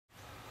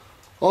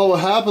Oh,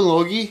 what happened,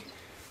 Logie?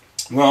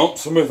 Well,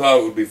 somebody thought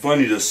it would be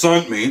funny to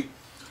stunt me.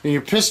 And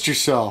you pissed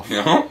yourself.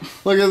 Yeah.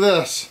 Look at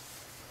this.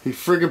 He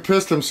friggin'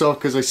 pissed himself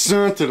because I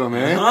scented him,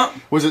 eh?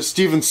 Was it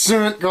Steven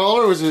Cent,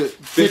 or was it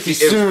 50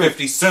 Cent? It was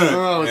 50 Cent.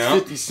 Oh,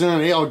 it's 50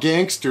 Cent. Hey, all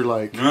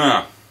gangster-like.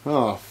 Yeah.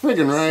 Oh,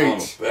 friggin' right.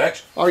 Son of a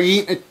bitch. Are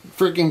you eating a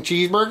friggin'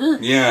 cheeseburger?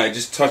 Yeah, I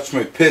just touched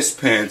my piss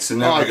pants and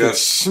now I can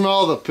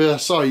smell the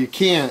piss. Oh, you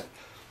can't.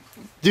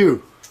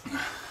 Dude.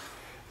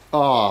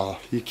 Oh,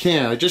 you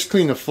can't. I just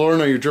cleaned the floor,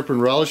 now you're dripping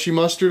relishy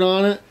mustard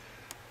on it.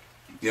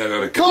 Yeah, I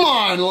gotta... Come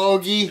on,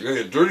 Logie. You gotta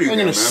get dirty again, I'm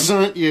gonna man.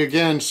 stunt you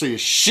again so you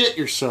shit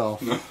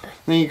yourself. No.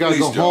 Then you gotta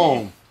go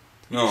home.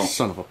 No.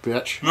 Son of a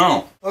bitch.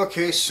 No.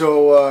 Okay,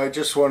 so I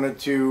just wanted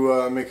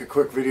to make a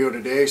quick video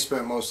today.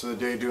 Spent most of the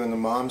day doing the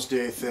Mom's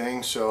Day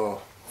thing,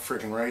 so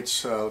freaking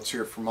rights. Let's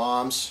hear it for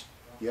moms.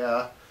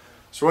 Yeah.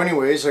 So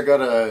anyways, I got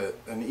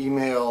an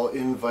email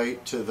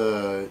invite to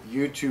the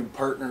YouTube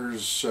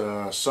Partners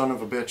Son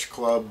of a Bitch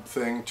Club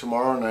thing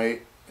tomorrow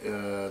night.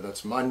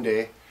 That's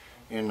Monday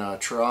in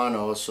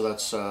Toronto. So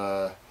that's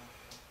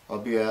I'll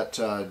be at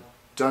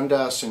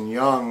Dundas and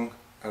Yonge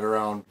at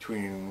around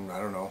between, I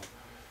don't know,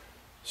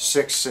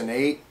 6 and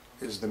 8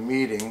 is the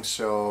meeting,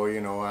 so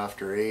you know,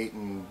 after 8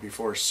 and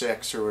before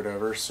 6 or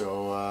whatever.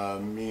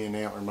 So me and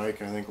Antler Mike,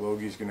 and I think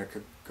Logie's gonna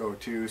go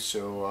too.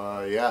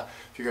 So yeah,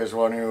 if you guys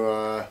want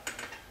to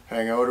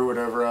hang out or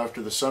whatever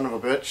after the Son of a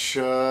Bitch,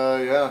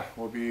 yeah,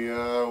 we'll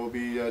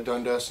be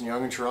Dundas and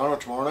Yonge in Toronto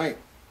tomorrow night.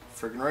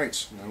 Friggin'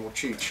 rights, and then we'll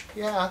cheech.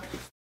 Yeah.